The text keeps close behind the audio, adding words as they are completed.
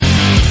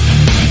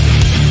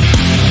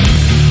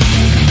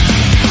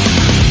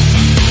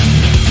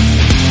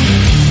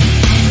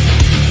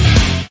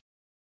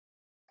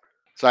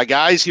So,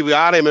 guys, here we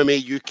are,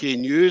 MMA UK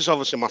News.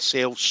 Obviously,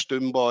 myself,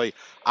 Stoomboy,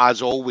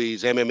 as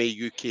always,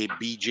 MMA UK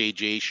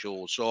BJJ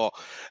show. So,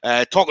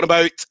 talking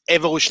about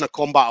Evolution of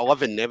Combat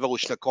 11.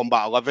 Evolution of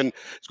Combat 11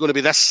 is going to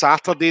be this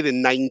Saturday, the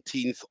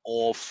 19th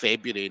of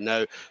February.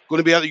 Now, going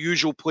to be at the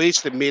usual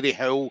place, the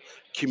Maryhill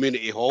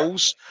Community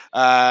Halls.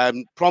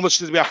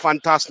 Promises to be a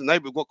fantastic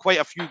night. We've got quite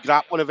a few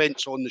grappling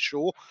events on the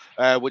show,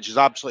 which is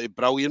absolutely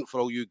brilliant for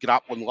all you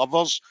grappling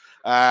lovers.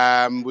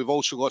 We've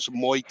also got some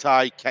Muay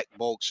Thai,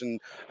 kickboxing,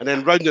 and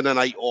then rounding the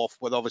night off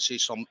with obviously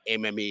some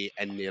MMA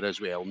in there as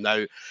well.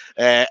 Now,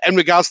 in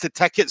regards to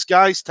tickets,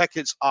 guys,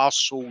 tickets are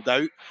sold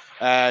out.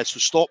 So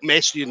stop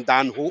messaging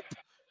Dan Hope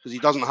because he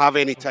doesn't have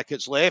any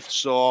tickets left.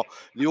 So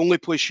the only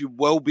place you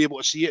will be able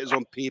to see it is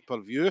on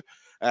pay-per-view.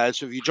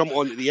 So if you jump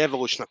onto the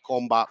Evolution of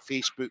Combat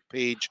Facebook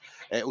page,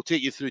 it'll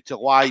take you through to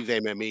live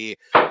MMA,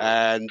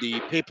 and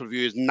the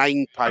pay-per-view is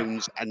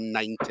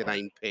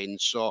 £9.99.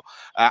 So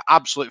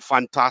absolute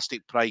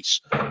fantastic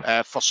price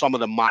for some of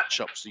the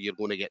matchups that you're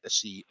going to get to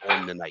see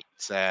on the night.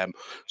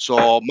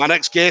 So my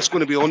next guest is going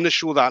to be on the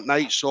show that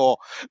night. So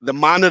the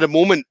man of the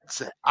moment,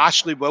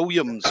 Ashley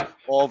Williams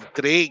of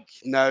Drake.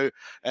 Now,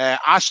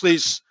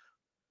 Ashley's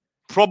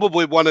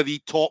probably one of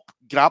the top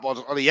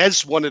grapplers, or he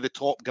is one of the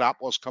top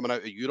grapplers coming out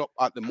of Europe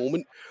at the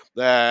moment.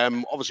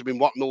 Obviously been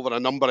working over a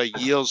number of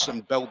years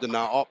and building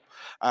that up.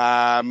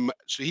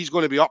 So he's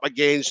going to be up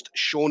against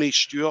Shawnee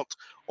Stewart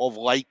of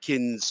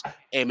Likens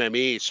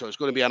MMA. So it's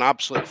going to be an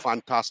absolute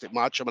fantastic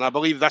matchup. And I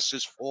believe this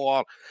is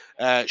for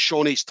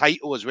Shawnee's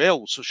title as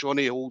well. So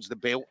Shawnee holds the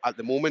belt at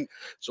the moment.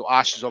 So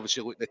Ash is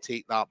obviously looking to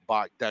take that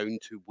back down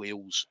to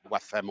Wales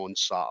with him on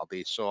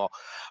Saturday. So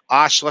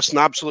Ash, listen,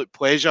 absolute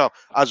pleasure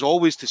as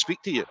always to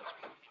speak to you.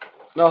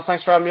 No,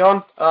 thanks for having me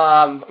on.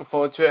 Looking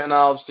forward to it, and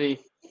obviously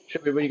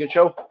should be a really good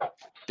show.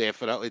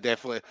 Definitely.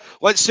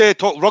 Let's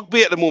talk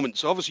rugby at the moment.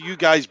 So obviously you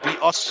guys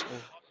beat us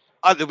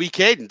at the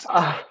weekend.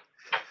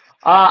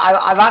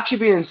 I've actually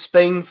been in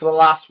Spain for the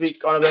last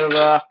week on a bit of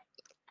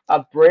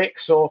a break,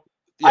 so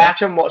yeah. I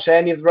actually haven't watched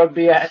any of the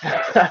rugby yet.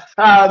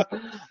 I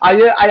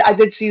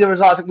did see the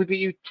results. I think we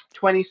beat you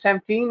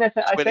 2017. I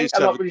think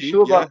I'm not really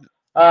sure, yeah.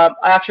 But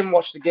I actually haven't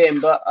watched the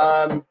game. But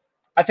I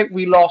think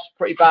we lost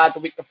pretty bad the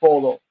week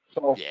before though.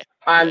 So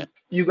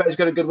you guys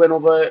got a good win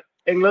over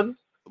England.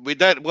 We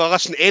did. Well,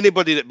 listen,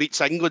 anybody that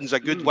beats England's a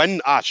good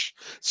win, Ash.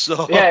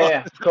 So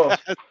yeah, of course.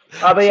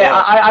 But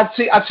yeah,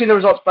 I've seen the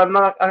results, but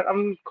I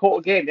haven't caught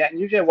a game yet. And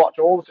usually I watch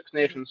all the Six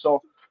Nations,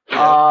 so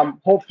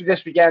hopefully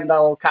this weekend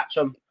I'll catch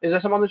them. Is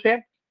there some on the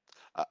stream?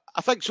 I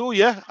think so.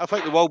 Yeah, I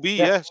think there will be.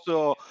 Yeah.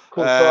 So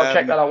cool. So I'll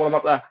check that out when I'm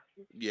up there.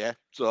 Yeah.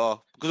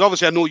 So because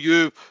obviously I know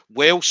you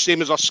Welsh,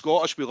 same as us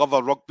Scottish. We love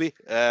our rugby.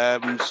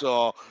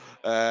 So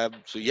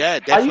yeah,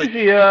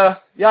 definitely. I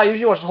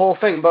usually watch the whole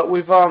thing, but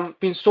we've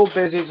been so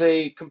busy as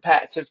a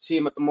competitive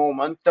team at the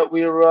moment that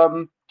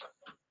we're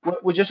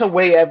just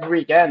away every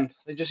weekend.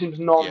 It just seems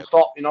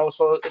non-stop, you know.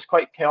 So it's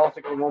quite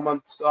chaotic at the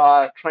moment.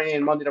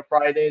 Training Monday to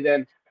Friday,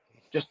 then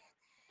just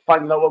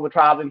finding out where we're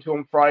traveling to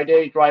on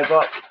Friday, drive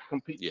up,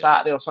 compete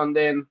Saturday or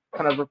Sunday, and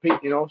kind of repeat,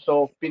 you know.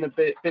 So been a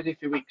bit busy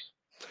few weeks.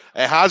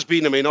 It has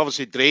been. I mean,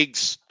 obviously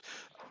Drake's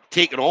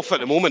taken off at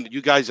the moment.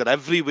 You guys are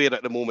everywhere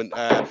at the moment,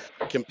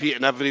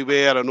 competing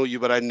everywhere. I know you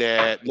were in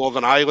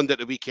Northern Ireland at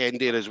the weekend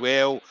there as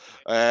well.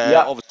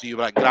 Obviously, you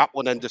were at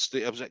Grappling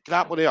Industry. Was it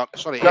Grappling?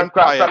 Sorry,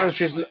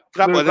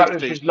 Grappling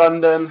Industries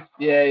London.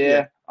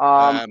 Yeah.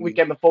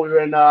 Weekend before we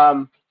were in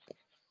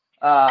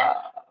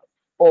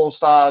All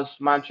Stars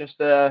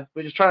Manchester.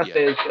 We're just trying to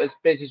stay as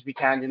busy as we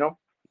can, you know.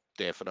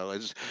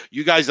 Definitely.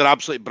 You guys are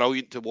absolutely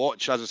brilliant to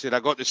watch. As I said,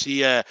 I got to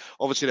see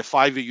obviously the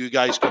five of you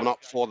guys coming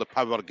up for the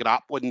Power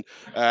Grappling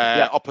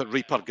up at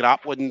Reaper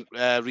Grappling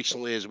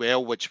recently as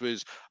well, which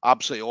was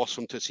absolutely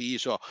awesome to see.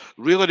 So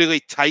really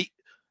tight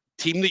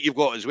team that you've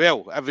got as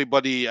well.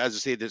 Everybody, as I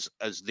said, is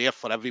there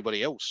for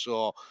everybody else.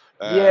 So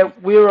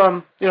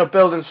we're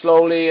building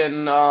slowly,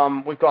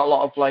 and we've got a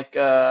lot of like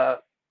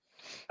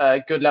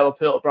good level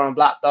purple, brown, and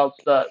black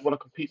belts that want to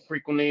compete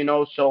frequently, you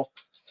know. So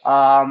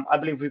I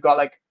believe we've got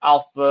like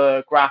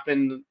Alpha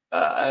Grappling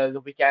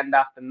the weekend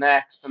after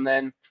next, and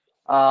then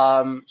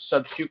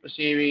Sub Super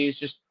Series.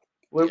 Just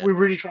we're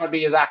really trying to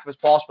be as active as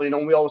possible. You know,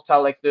 we always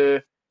tell like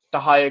the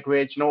higher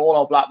grades. You know, all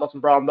our black belts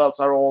and brown belts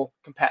are all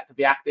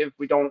competitively active.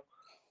 We don't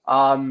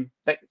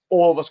like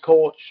all of us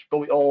coach, but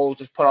we all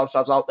just put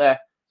ourselves out there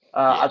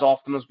as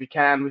often as we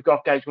can. We've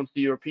got guys going to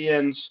the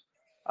Europeans,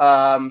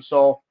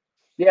 so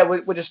yeah,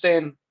 we're just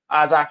staying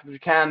as active as we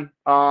can.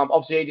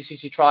 Obviously,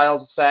 ADCC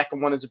trials, the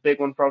second one is a big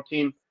one for our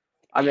team,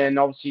 and then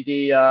obviously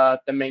the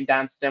main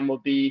dance then will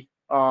be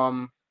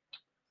the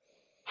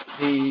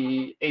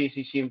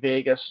ADCC in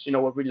Vegas. You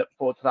know, we're really looking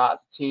forward to that as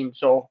a team.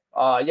 So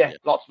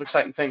lots of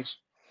exciting things.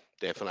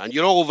 Definitely, and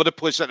you're all over the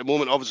place at the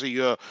moment. Obviously,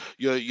 you're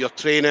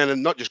training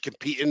and not just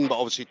competing, but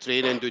obviously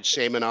training, doing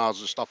seminars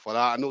and stuff like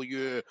that. I know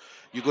you're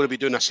going to be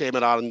doing a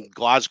seminar in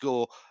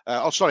Glasgow.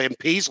 In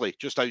Paisley,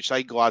 just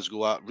outside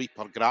Glasgow, at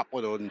Reaper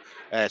Grappling on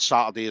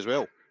Saturday as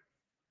well.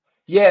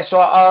 Yeah,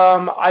 so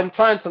I'm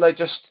trying to like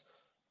just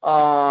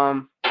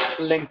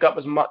link up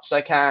as much as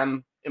I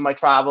can in my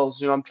travels.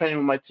 You know, I'm training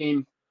with my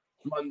team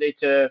Monday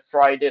to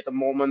Friday at the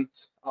moment.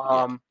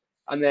 Yeah,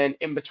 And then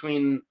in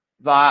between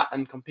that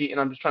and competing,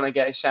 I'm just trying to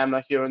get a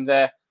seminar here and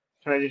there,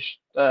 trying to just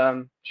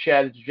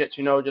share the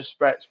jiu-jitsu, just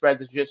spread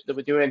the jiu-jitsu that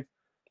we're doing.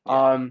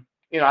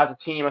 yeah, As a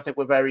team, I think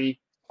we're very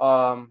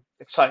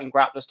exciting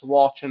grapplers to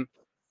watch, and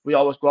we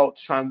always go out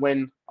to try and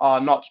win,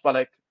 not just by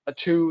like a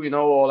two,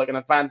 or like an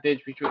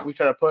advantage. We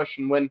try to push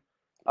and win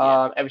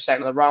yeah, every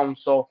second of the round.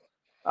 So,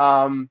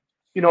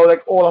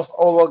 like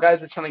all our guys,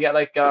 we're trying to get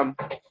like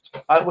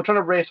we're trying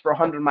to race for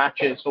 100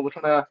 matches. So we're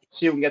trying to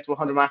see if we can get to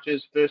 100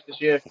 matches first this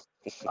year.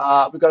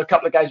 We've got a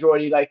couple of guys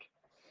already like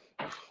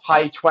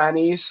high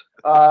 20s.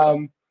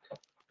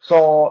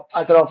 So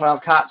I don't know if I'll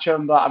catch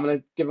them, but I'm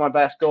gonna give my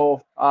best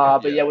go.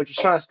 But yeah, yeah. we're just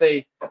trying to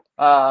stay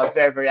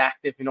very, very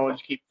active, and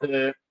just keep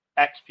the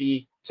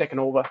XP ticking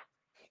over.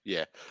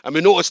 Yeah, and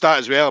we noticed that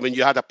as well. I mean,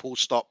 you had a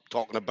post up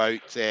talking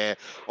about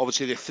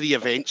obviously the 3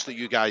 events that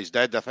you guys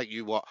did. I think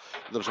there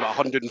was about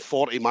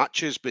 140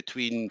 matches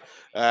between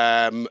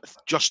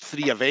just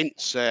 3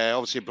 events.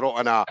 Obviously, brought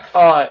in a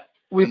Uh,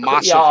 massive we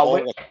haul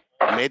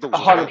of medals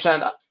as well.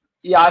 100%.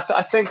 Yeah,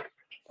 I think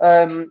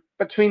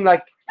between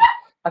like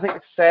I think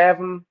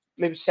it's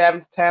maybe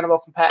 7 to 10 of our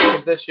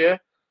competitors this year.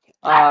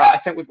 I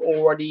think we've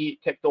already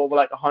ticked over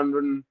like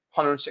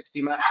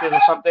 160 matches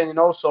or something,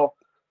 So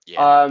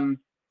Yeah, um,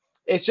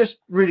 it's just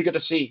really good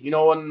to see,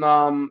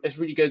 and it's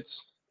really good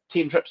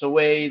team trips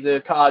away,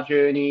 the car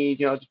journey,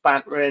 just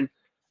bantering.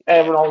 yeah,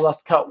 Everyone all has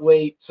to cut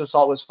weight, so it's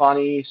always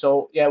funny.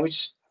 So yeah, we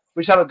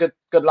just have a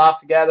good laugh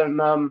together, and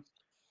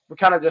we're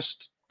kind of just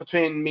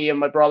between me and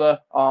my brother,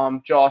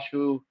 Josh,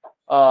 who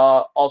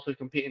also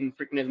competing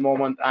frequently at the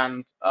moment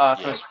and kind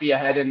yeah, of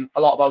spearheading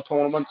a lot of our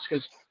tournaments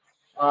because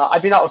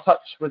I've been out of touch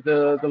with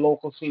the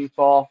local scene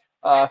for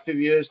a few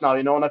years now,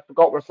 and I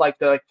forgot what it's like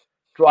to like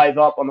drive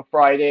up on a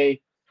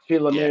Friday,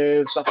 feel the yeah,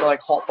 nerves, have to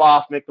like hop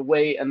off, make the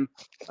weight, and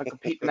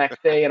compete the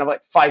next day, and have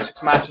like 5,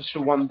 6 matches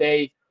through one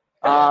day.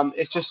 yeah,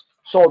 It's just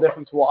so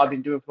different to what I've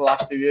been doing for the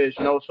last few years,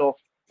 So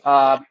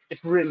yeah.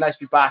 it's really nice to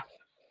be back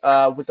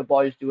with the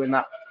boys doing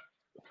that.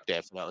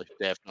 Definitely,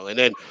 definitely. And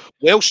then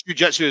Welsh Jiu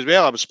Jitsu as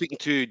well. I was speaking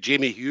to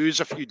Jamie Hughes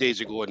a few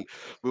days ago, and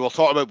we were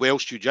talking about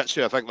Welsh Jiu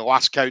Jitsu. I think the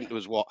last count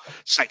was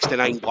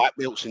 69 black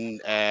belts in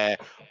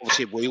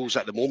obviously Wales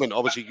at the moment.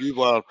 Obviously,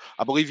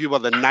 I believe you were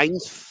the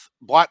 9th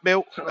black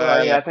belt.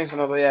 Yeah, I think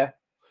so. Yeah.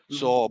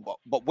 Mhm.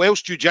 But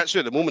Welsh Jiu Jitsu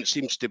at the moment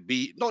seems to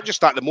be, not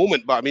just at the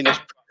moment, but I mean,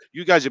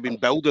 you guys have been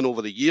building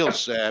over the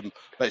years,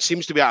 but it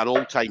seems to be at an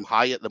all time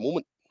high at the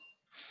moment.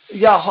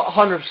 Yeah,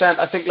 100%.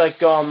 I think like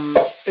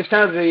it's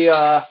kind of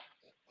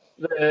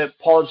the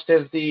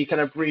positivity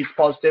kind of breeds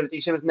positivity,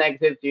 same as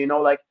negativity.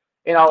 Like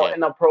Yeah,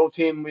 in our pro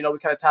team, we kind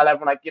of tell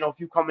everyone like if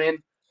you come in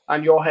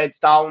and your head's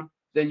down,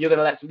 then you're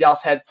gonna let somebody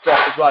else's head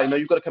drop as well.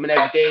 You've got to come in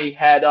every day,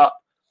 head up,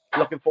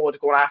 looking forward to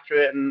going after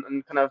it and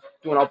kind of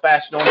doing our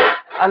best.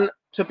 And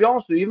to be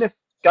honest with you, even if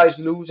guys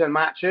lose in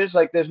matches,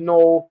 like there's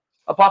no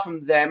apart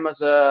from them as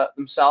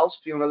themselves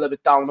feeling a little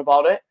bit down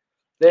about it.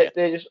 yeah,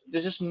 There's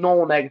just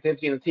no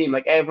negativity in the team.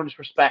 Like everyone just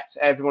respects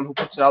everyone who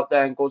puts it out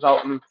there and goes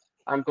out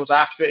and goes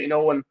after it.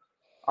 And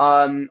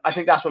I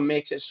think that's what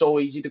makes it so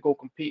easy to go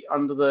compete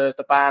under the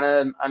banner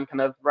and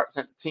kind of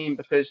represent the team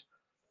because,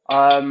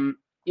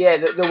 yeah,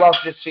 the Welsh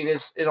Jiu scene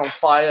is on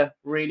fire,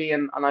 really.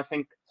 And I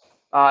think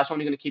it's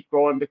only going to keep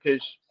growing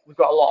because we've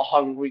got a lot of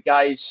hungry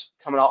guys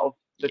coming out of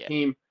the yeah,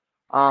 team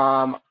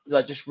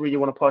that just really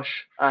want to push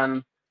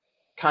and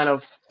kind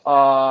of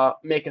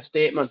make a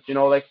statement,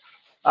 like,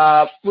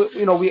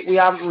 we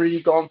haven't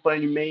really gone for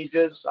any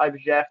majors,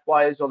 IBJF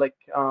wise or like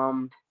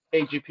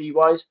AGP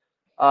wise.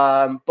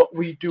 But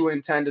we do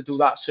intend to do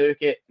that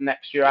circuit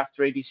next year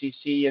after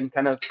ADCC and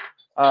kind of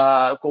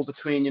go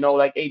between,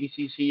 like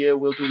ADCC year,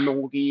 we'll do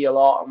Nogi a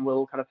lot and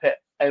we'll kind of hit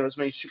as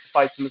many super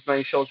fights and as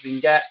many shows we can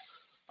get.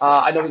 yeah.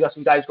 I know we got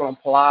some guys going on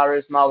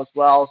Polaris now as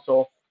well.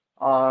 So,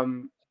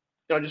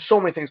 just so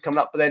many things coming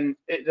up. But then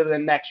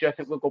next year, I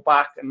think we'll go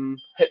back and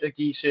hit the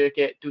D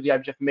circuit, do the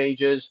IBJJF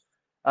majors,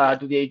 Yeah.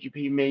 do the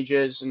AGP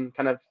majors, and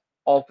kind of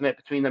alternate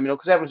between them.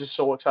 Because everyone's just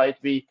so excited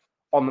to be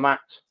on the mat.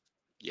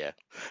 Yeah,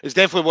 it's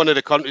definitely one of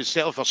the countries,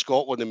 certainly for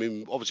Scotland. I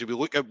mean, obviously we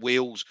look at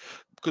Wales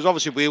because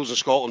obviously Wales and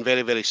Scotland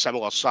very, very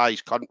similar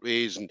sized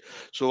countries, and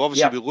so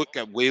obviously Yeah. we look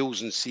at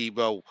Wales and see,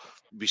 well,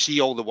 we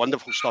see all the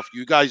wonderful stuff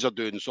you guys are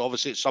doing. So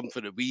obviously it's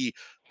something that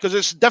because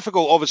it's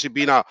difficult, obviously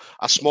being a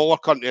smaller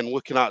country and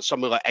looking at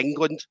somewhere like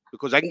England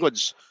because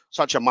England's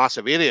such a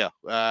massive area.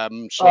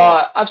 So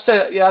I've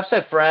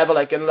said forever,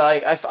 like, and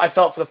like, I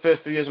felt for the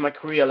first few years of my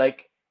career,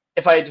 like,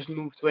 if I had just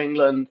moved to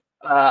England,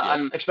 yeah,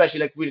 and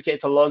especially like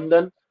relocated to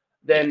London, yeah,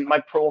 then my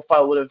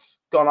profile would have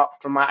gone up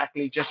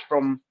dramatically just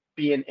from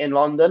being in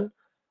London.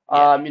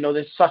 yeah,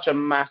 There's such a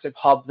massive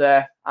hub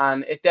there,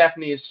 and it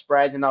definitely is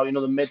spreading out.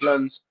 The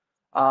Midlands,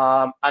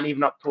 and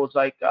even up towards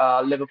like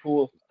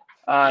Liverpool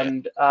yeah,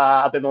 and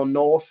a bit more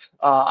north,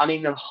 and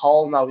even in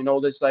Hull now.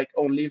 There's like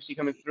Owen Leafsy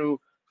coming through.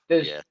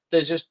 There's yeah,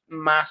 there's just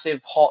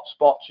massive hot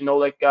spots.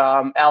 Like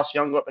Alice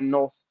Younger up in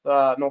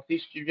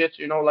northeast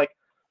Jiu-Jitsu. Like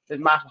there's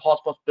massive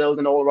hotspots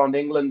building all around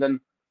England, and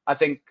I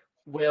think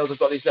Wales have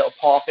got these little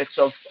pockets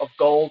of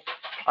gold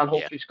and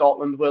hopefully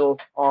Scotland will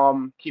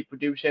keep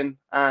producing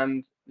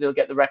and they'll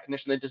get the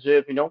recognition they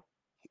deserve.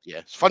 Yeah,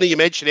 it's funny you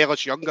mentioned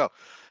Ellis Younger.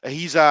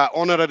 He's an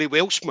honorary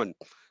Welshman.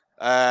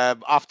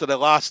 After the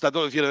last, I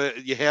don't know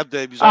if you heard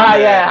that he was on.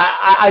 Yeah,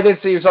 I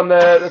did see he was on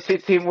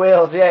the Team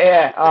Wales.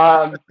 Yeah.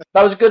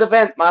 That was a good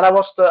event, man. I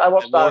watched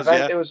that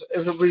event. Yeah. It was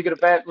a really good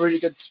event, really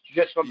good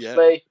jiu-jitsu on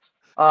display.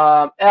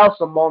 Ellis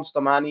a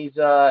monster, man. He's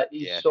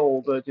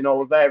so good.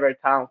 Very, very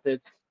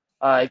talented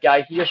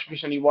guy. He just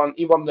recently won.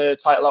 He won the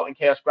title out in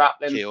Chaos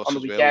Grappling on the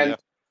weekend.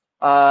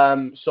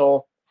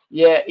 So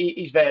yeah,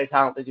 he's very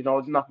talented.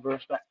 Nothing but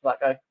respect for that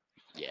guy.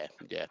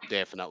 Yeah,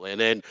 definitely. And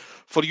then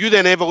for you,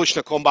 then Evolution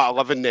of Combat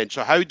 11. Then,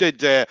 so how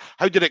did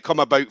it come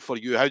about for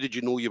you? How did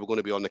you know you were going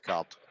to be on the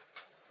card?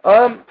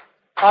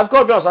 I've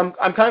got to be honest.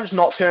 I'm kind of just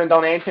not turning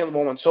down anything at the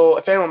moment. So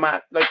if anyone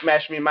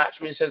message me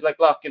and says like,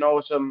 look,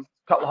 some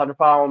couple of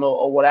 £100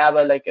 or whatever,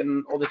 or they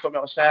took me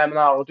on a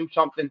seminar or do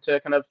something to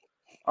kind of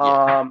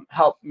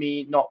help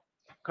me not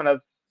kind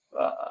of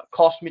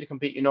cost me to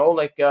compete.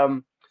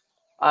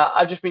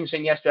 I've just been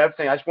saying yes to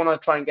everything. I just want to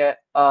try and get.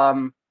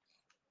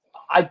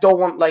 I don't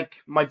want like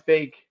my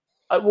big.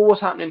 What was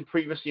happening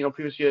previous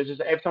years is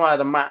that every time I had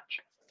a match,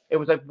 it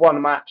was like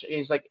one match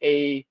is like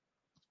a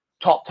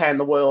top 10 in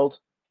the world.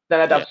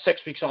 Then I'd have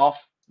 6 weeks off.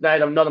 Then I'd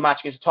have another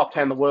match against the top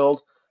 10 in the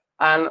world.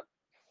 And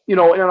in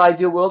an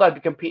ideal world, I'd be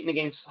competing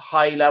against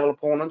high-level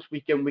opponents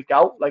week in, week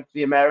out, like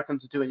the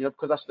Americans are doing,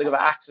 because that's what they have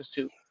access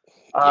to.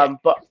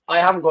 But I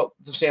haven't got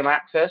the same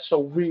access,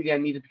 so really I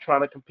need to be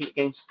trying to compete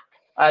against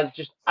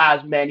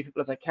as many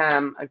people as I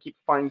can and keep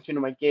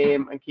fine-tuning my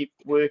game and keep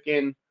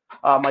working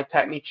my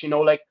techniques.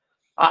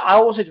 I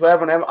always say to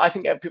everyone, I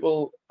think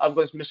people have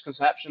got this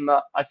misconception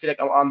that I feel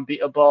like I'm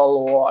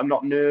unbeatable or I'm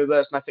not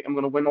nervous and I think I'm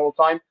going to win all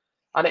the time.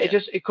 And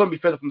it couldn't be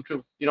further from the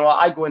truth.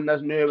 I go in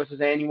as nervous as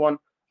anyone,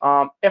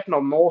 if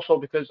not more so,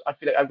 because I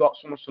feel like I've got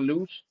so much to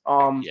lose.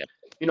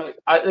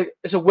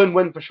 It's a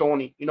win-win for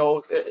Shawnee.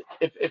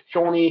 If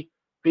Shawnee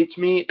beats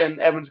me, then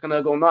everyone's going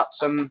to go nuts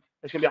and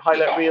there's going to be a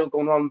highlight reel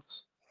going on,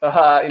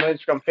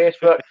 Instagram,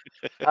 Facebook.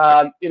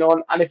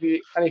 And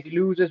if he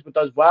loses but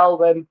does well,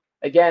 then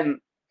again,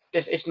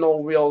 it's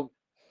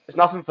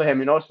nothing for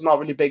him. It's not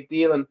really a big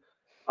deal. And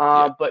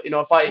but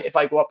if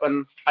I go up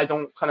and I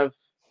don't kind of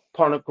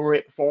put on a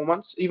great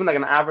performance, even like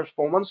an average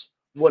performance,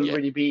 wouldn't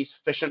really be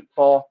sufficient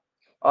for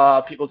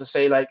people to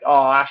say like,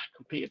 oh, Ash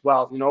competed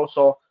well.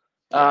 So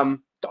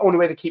the only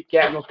way to keep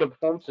getting those good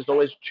performances is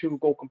always to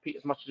go compete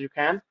as much as you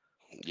can.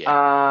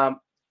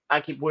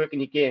 And keep working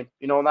your game,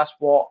 and that's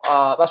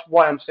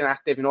why I'm staying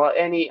active.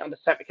 Any under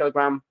 70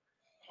 kilogram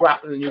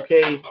grappling in the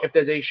UK, if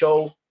there's a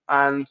show,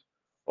 and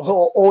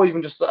or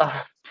even just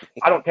I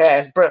don't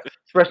care,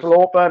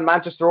 Bristol Open,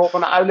 Manchester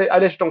Open, I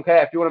just don't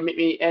care. If you want to meet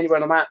me anywhere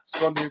on the mat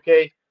from the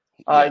UK,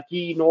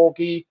 gi, no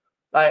gi,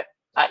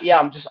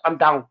 I'm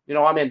down.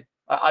 I'm in.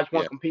 I just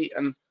want to compete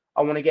and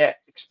I want to get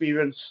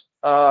experience.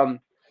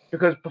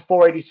 Because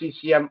before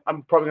ADCC,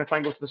 I'm probably gonna try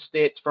and go to the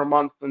States for a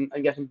month and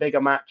get some bigger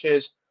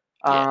matches.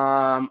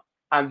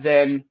 And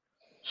then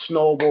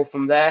snowball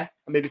from there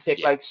and maybe take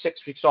like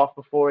 6 weeks off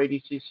before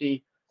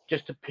ADCC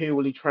just to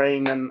purely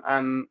train and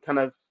kind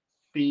of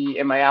be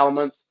in my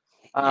element.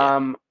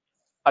 And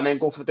then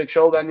go for the big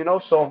show then,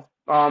 So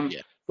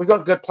we've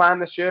got a good plan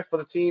this year for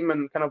the team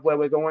and kind of where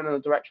we're going and the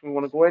direction we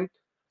want to go in.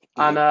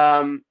 And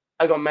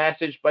I got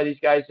messaged by these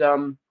guys.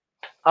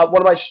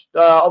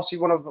 Obviously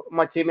one of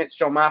my teammates,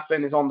 John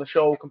Maffin, is on the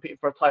show competing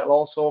for a title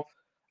also.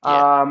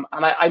 And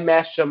I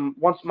messaged him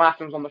once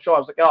Maffin was on the show. I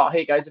was like, oh,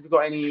 hey guys, have you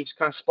got any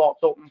kind of spots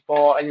open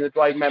for any of the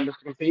Drive members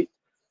to compete?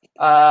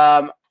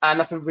 And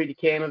nothing really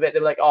came of it. They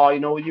were like, oh,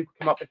 you could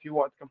come up if you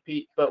want to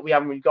compete, but we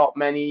haven't really got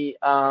many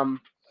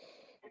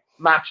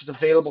matches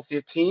available for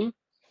your team.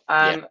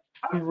 And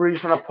I'm really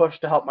trying to push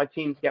to help my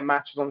team to get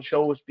matches on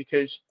shows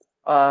because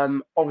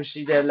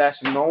obviously they're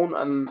lesser known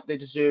and they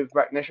deserve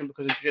recognition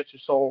because the jiu-jitsu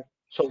is so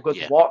good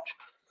to watch.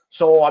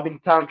 So I've been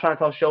trying to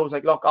tell shows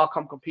like, look, I'll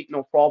come compete,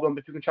 no problem.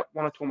 If you can check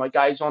one or two of my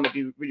guys on, it'd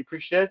be really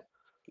appreciated.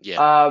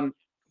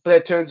 But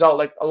it turns out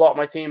like a lot of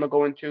my team are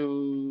going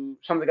to,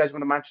 some of the guys are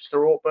going to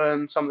Manchester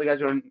Open, some of the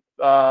guys are in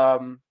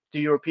the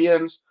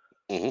Europeans.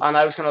 And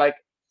I was kind of like,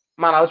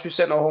 man, I was just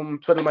sitting at home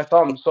twiddling my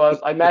thumbs. So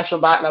I messaged them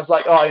back and I was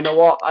like, oh, you know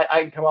what?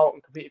 I can come out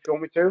and compete if you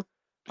want me to.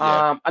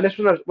 And this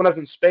when I was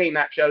in Spain,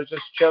 actually, I was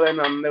just chilling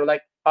and they were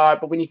like, all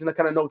right, but we need to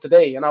kind of know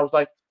today. And I was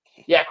like,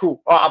 yeah,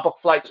 cool. All right, I'll book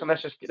flights and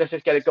let's just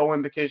get it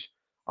going because,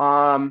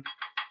 win,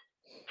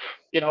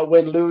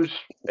 lose,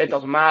 it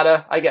doesn't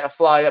matter. I get to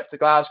fly up to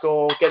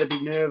Glasgow, get to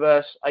be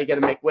nervous, I get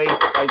to make weight,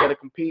 I get to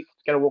compete,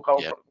 get to walk out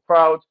in front of the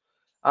crowd.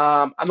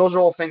 And those are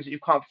all things that you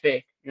can't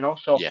fake,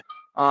 So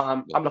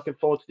I'm looking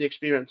forward to the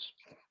experience.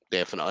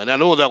 Definitely. And I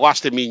know that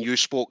last time me and you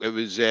spoke, it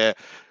was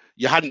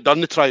you hadn't done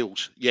the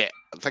trials yet.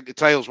 I think the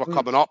trials were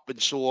coming up and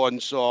so on.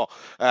 So,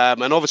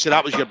 and obviously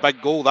that was your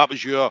big goal. That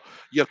was your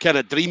kind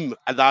of dream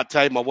at that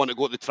time. I want to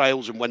go to the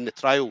trials and win the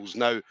trials.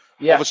 Now,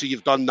 obviously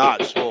you've done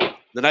that. So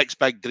the next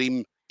big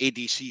dream,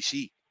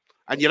 ADCC.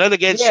 And you're in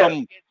against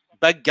some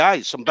big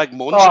guys, some big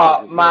monsters.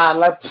 Oh, man.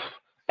 Like,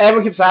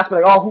 everyone keeps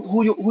asking, like, oh,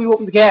 who you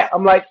hoping to get?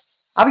 I'm like,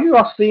 Have you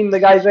not seen the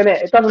guys in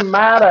it? It doesn't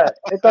matter.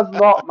 It does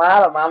not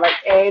matter, man. Like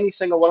any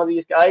single one of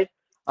these guys.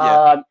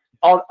 Yeah.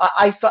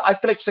 I feel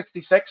like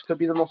 66 could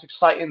be the most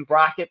exciting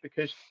bracket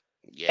because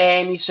Yeah.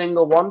 any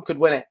single one could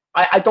win it.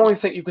 I don't even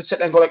think you could sit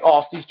there and go like,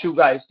 oh, these two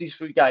guys, these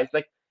three guys.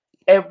 Like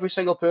every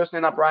single person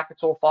in that bracket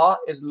so far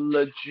is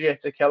legit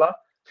a killer.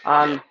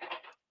 And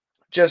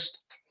just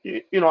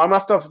I'm gonna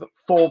have to have the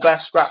 4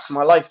 best scraps of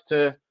my life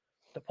to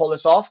pull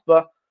this off.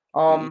 But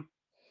I'm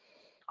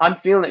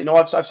feeling it.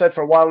 I've said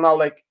for a while now.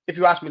 Like if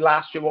you asked me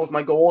last year what was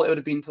my goal, it would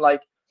have been to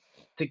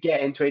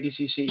get into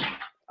ADCC.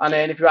 And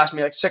then if you asked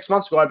me like 6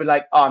 months ago, I'd be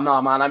like, oh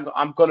no, man,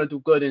 I'm gonna do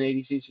good in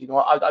ADCC.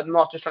 I'm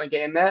not just trying to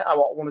get in there. I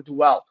want to do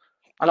well.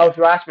 And now if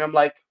you ask me, I'm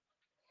like,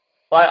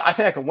 well, I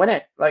think I can win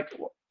it. Like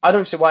I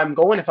don't see why I'm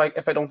going if I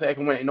don't think I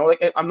can win it.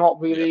 Like I'm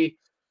not really. Yeah.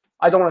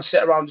 I don't want to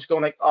sit around just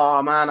going like,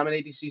 oh man, I'm an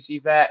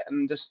ADCC vet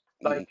and just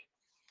like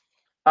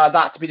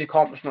that to be the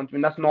accomplishment. I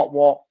mean, that's not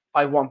what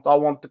I want. I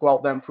want to go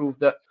out there and prove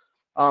that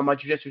my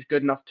jiu-jitsu is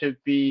good enough to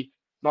be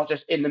not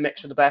just in the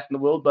mix with the best in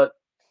the world, but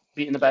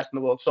beating the best in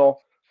the world. So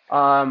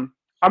I'm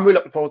really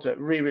looking forward to it.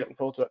 Really, really looking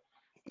forward to it.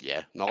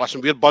 Yeah, no,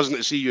 listen, we're buzzing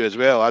to see you as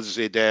well. As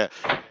I said,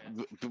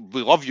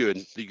 we love you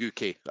in the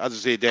UK. As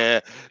I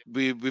said,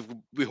 we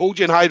hold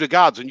you in high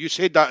regards, and you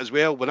said that as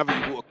well. Whenever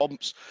you go to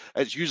comps,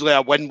 it's usually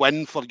a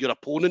win-win for your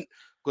opponent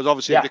because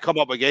obviously if they come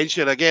up against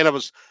you. And again, I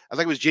think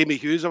it was Jamie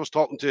Hughes I was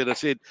talking to, and I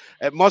said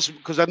it must,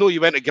 because I know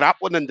you went to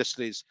Grappling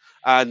Industries,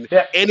 and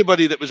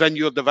anybody that was in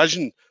your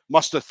division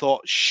must have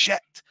thought,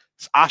 shit,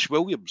 it's Ash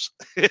Williams.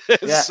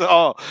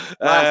 So.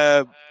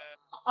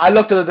 I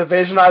looked at the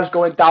division, I was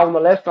going down the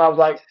list, and I was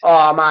like,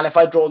 oh man, if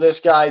I draw this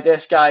guy,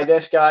 this guy,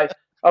 this guy,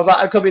 I was like,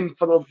 I could be in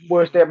for the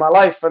worst day of my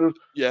life. And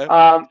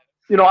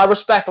I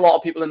respect a lot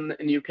of people in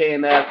the UK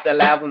and their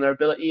level and their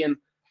ability, and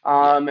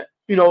as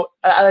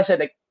I said,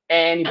 like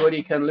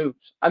anybody can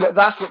lose, and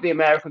that's what the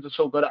Americans are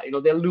so good at.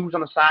 They'll lose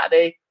on a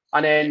Saturday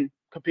and then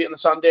compete on a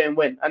Sunday and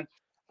win.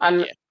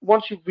 And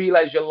once you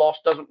realize your loss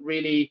doesn't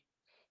really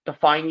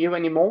define you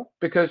anymore,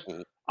 because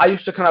I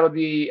used to kind of have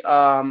the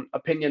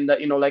opinion that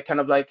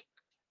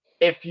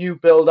if you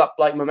build up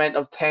like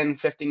momentum of 10,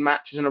 15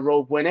 matches in a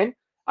row of winning,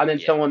 and then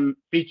someone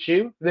beats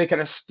you, they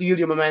kind of steal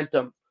your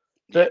momentum.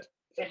 But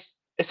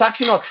it's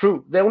actually not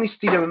true. They only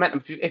steal your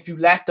momentum if you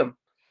let them.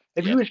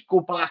 If you just go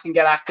back and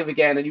get active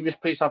again, and you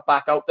just put yourself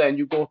back out there, and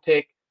you go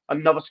take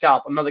another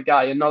scalp, another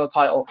guy, another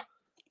title,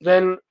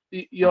 then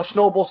your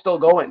snowball's still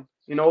going.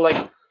 And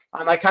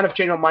I kind of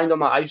changed my mind on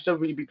that. I used to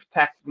really be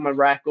protective of my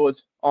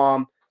records.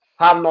 I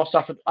haven't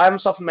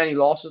suffered many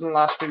losses in the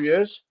last few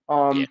years.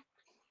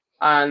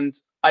 And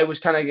I was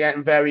kind of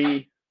getting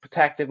very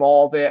protective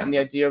of it and the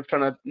idea of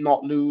trying to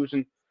not lose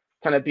and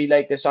kind of be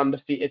like this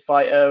undefeated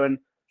fighter. And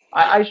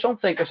I just don't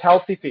think it's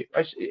healthy for you.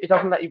 It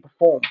doesn't let you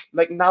perform.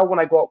 Like now when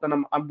I go out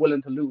and I'm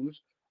willing to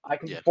lose, I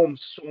can perform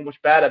so much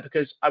better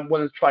because I'm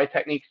willing to try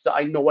techniques that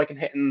I know I can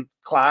hit in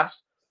class,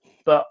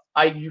 but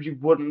I usually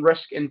wouldn't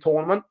risk in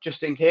tournament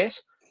just in case.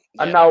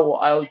 And now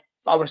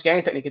I'll risk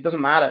any technique. It doesn't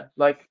matter.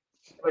 Like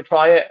if I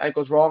try it and it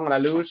goes wrong and I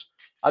lose,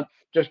 I'll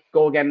just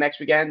go again next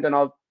weekend and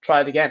I'll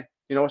try it again.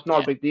 It's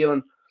not a big deal,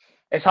 and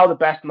it's how the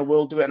best in the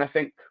world do it. And I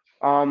think,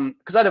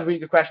 because I had a really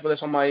good question about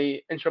this on my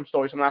Instagram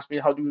story. Someone asked me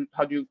how do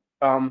you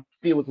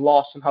deal with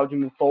loss and how do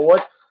you move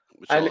forward?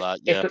 It's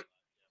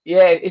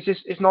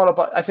not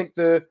about. I think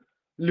the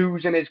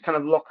losing is kind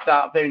of looked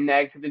at very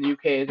negative in the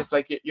UK, as if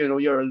like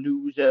you're a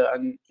loser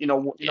and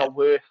you're not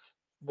worth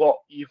what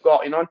you've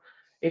got.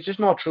 It's just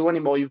not true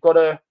anymore. You've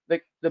got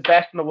the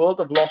best in the world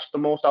have lost the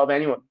most out of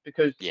anyone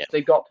because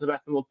they got to the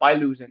best in the world by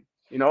losing.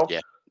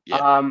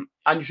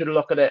 And you should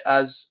look at it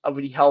as a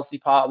really healthy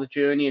part of the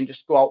journey and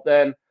just go out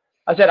there. And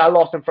I said I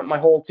lost in front of my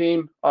whole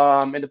team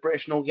in the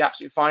British Nogi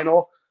Absolute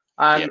Final,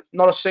 and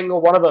not a single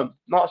one of them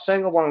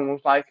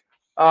was like,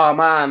 oh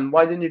man,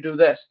 why didn't you do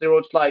this? They were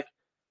just like,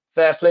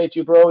 fair play to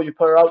you, bro. You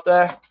put her out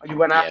there, and you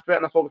went after it,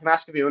 and that's what we can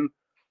ask of you.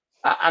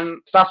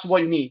 And that's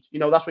what you need.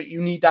 That's what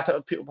you need. That type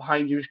of people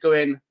behind you. Just go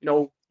in.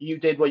 You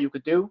did what you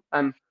could do,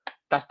 and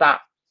that's that.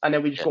 And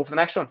then we just go for the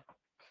next one.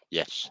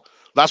 Yes.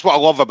 That's what I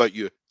love about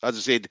you. As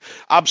I said,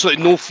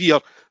 absolutely no fear.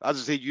 As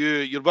I said,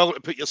 you're willing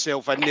to put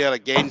yourself in there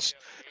against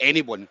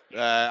anyone.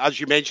 As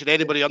you mentioned,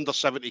 anybody under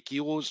 70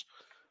 kilos.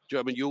 Do you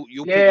know what I mean?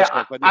 You'll put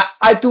yourself in there.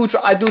 I do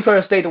try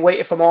to stay the weight,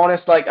 if I'm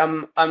honest. Like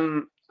I'm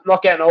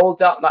not getting old.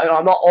 I'm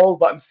not old,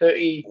 but I'm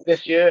 30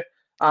 this year.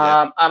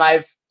 And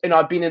I've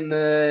been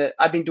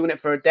doing it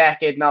for a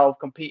decade now of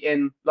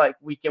competing like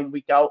week in,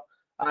 week out.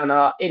 And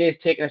it is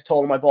taking its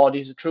toll on my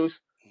body, is the truth.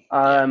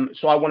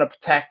 So I want to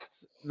protect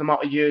the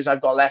amount of years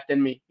I've got left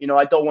in me.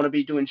 I don't want to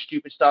be doing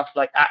stupid stuff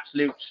like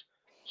absolutes,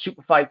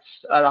 super fights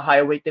at a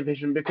higher weight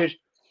division because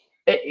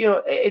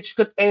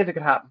anything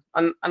could happen.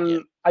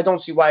 And I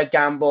don't see why I'd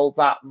gamble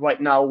that right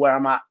now where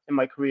I'm at in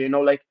my career.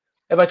 Like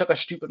if I took a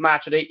stupid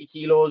match at 80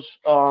 kilos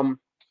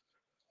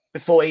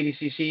before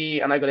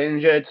ADCC and I got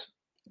injured,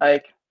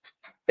 like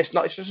it's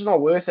just not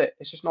worth it.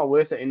 It's just not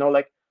worth it.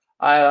 Like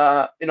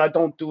I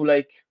don't do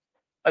like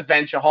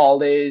adventure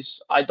holidays.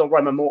 I don't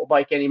ride my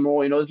motorbike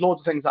anymore. There's loads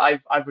of things that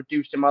I've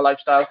reduced in my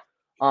lifestyle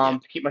to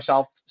keep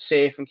myself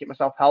safe and keep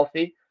myself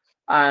healthy.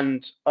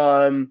 And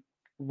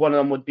one of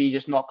them would be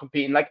just not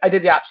competing. Like I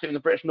did the absolute in the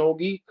British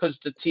Nogi because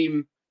the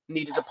team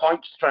needed the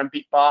points to try and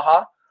beat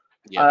Baja.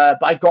 Yeah.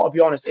 But I got to be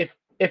honest,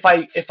 if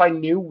I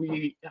knew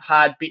we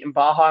had beaten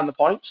Baja in the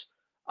points,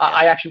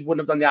 I actually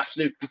wouldn't have done the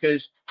absolute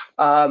because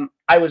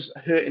I was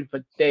hurting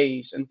for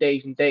days and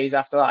days and days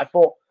after that. I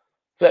thought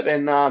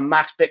flipping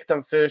Max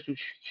Bickton first was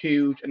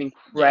huge and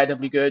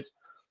incredibly good.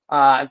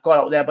 I got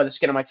out there by the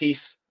skin of my teeth.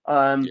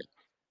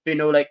 You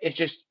know, like it's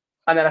just,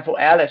 and then I thought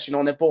Ellis, you know,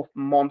 and they're both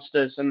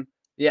monsters. And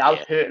yeah, I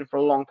was hurting for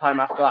a long time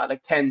after that,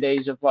 like 10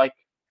 days of like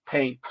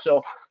pain.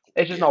 So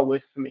it's just not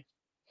worth it for me.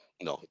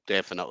 No,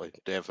 definitely.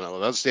 As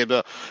I said,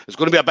 it's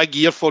going to be a big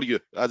year for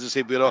you. As I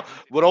said,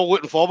 we're all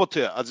looking forward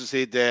to it. As I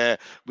said,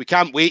 we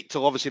can't wait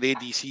till obviously the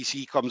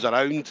ADCC comes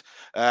around.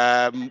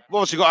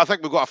 Obviously, I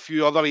think we've got a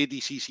few other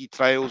ADCC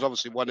trials.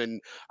 Obviously, one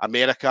in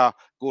America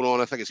going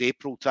on. I think it's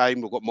April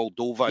time. We've got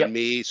Moldova in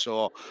May.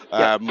 So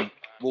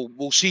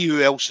we'll see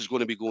who else is going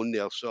to be going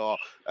there. So.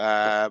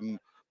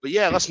 But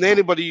yeah, listen,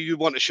 anybody you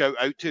want to shout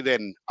out to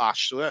then,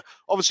 Ash? So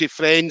obviously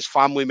friends,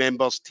 family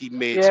members,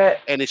 teammates,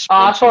 any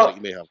sponsors that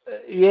you may have.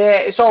 Yeah,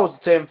 it's always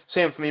the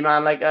same for me,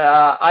 man. Like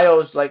I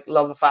always like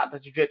love the fact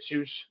that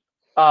jiu-jitsu's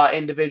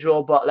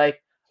individual, but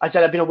like I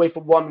said, I've been away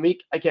for 1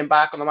 week. I came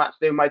back on the match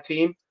day with my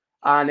team,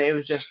 and it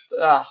was just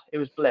it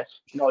was bliss.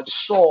 You know, it's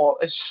so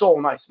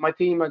nice. My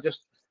team are just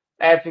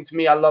everything to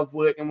me. I love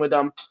working with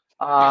them.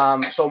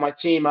 So my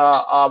team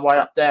are right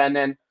up there, and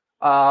then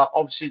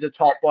obviously the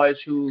top boys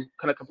who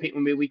kind of compete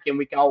with me week in,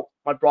 week out.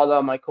 My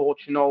brother, my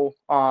coach, you know,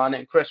 and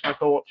then Chris, my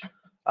coach,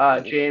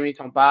 Jamie,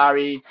 Tom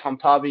Barry, Tom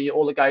Tubby,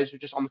 all the guys who are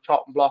just on the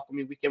chopping block with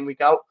me week in,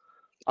 week out.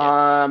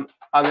 And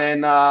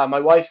then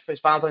my wife is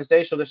Valentine's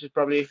Day, so this is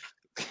probably,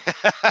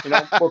 you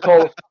know, we'll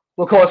call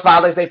it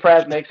Valentine's Day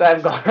present because I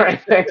haven't got her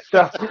anything.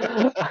 So,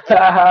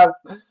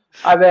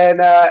 and then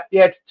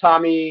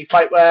Tommy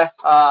Fightwear,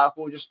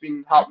 who just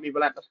been helping me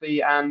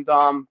relentlessly, and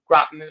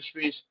Grappling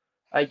Industries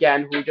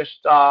again, who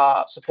just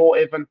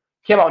supportive and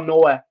came out of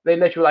nowhere. They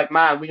literally were like,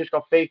 man, we just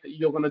got faith that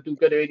you're gonna do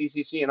good at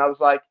ADCC, and I was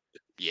like,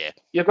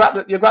 you're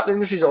Grappling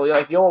Industries, though.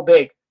 You're all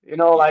big, you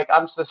know. Like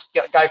I'm just this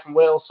guy from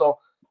Wales, so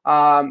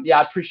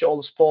I appreciate all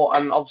the support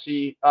and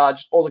obviously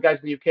just all the guys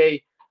in the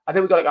UK. I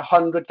think we got like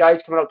 100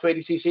 guys coming out to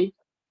ADCC.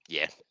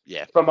 Yeah.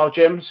 From our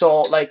gym,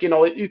 so like you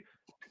know,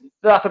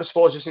 that sort of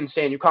sport is just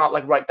insane. You can't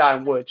like write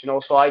down words, you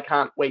know. So I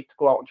can't wait to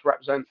go out and to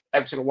represent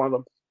every single one of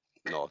them.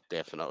 No,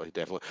 definitely.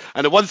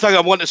 And the one thing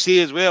I want to say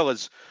as well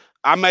is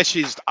I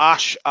messaged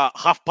Ash at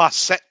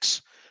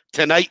 6:30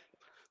 tonight.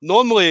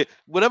 Normally,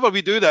 whenever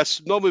we do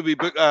this, normally we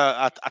book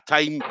a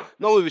time.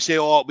 Normally we say,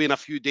 oh, it'll be in a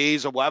few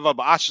days or whatever.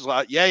 But Ash is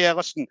like, yeah,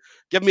 listen,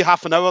 give me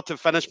half an hour to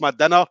finish my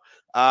dinner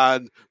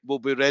and we'll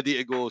be ready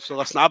to go. So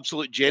listen,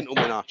 absolute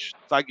gentleman, Ash.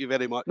 Thank you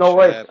very much. No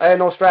worries.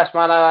 No stress,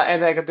 man.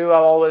 Anything I can do, I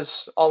always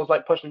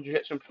like pushing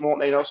jiu-jitsu and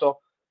promoting, you know, so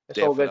it's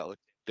all good.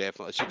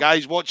 Definitely. So,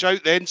 guys, watch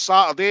out then.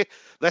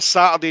 This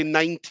Saturday,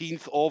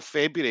 19th of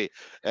February,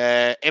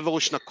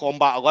 Evolution of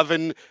Combat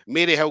 11,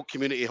 Maryhill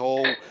Community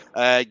Hall.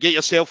 Get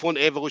yourself on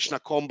the Evolution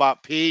of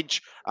Combat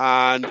page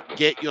and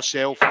get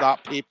yourself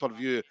that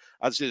pay-per-view.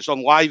 As it's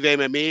on Live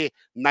MMA,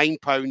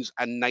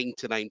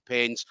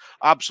 £9.99.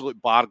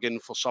 Absolute bargain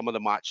for some of the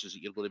matches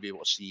that you're going to be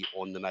able to see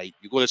on the night.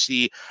 You're going to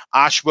see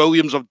Ash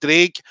Williams of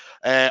Drake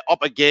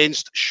up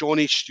against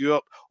Shawnee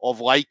Stewart of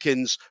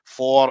Lycans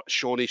for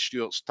Shawnee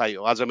Stewart's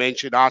title. As I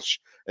mentioned, Ash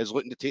is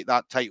looking to take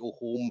that title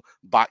home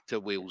back to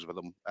Wales with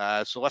him.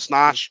 So listen,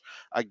 Ash,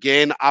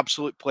 again,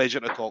 absolute pleasure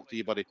to talk to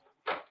you, buddy.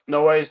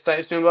 No worries.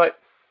 Thanks, mate.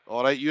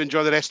 All right, you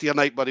enjoy the rest of your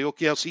night, buddy.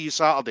 Okay, I'll see you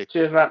Saturday.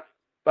 Cheers, man.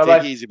 Bye-bye.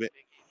 Take it easy, mate.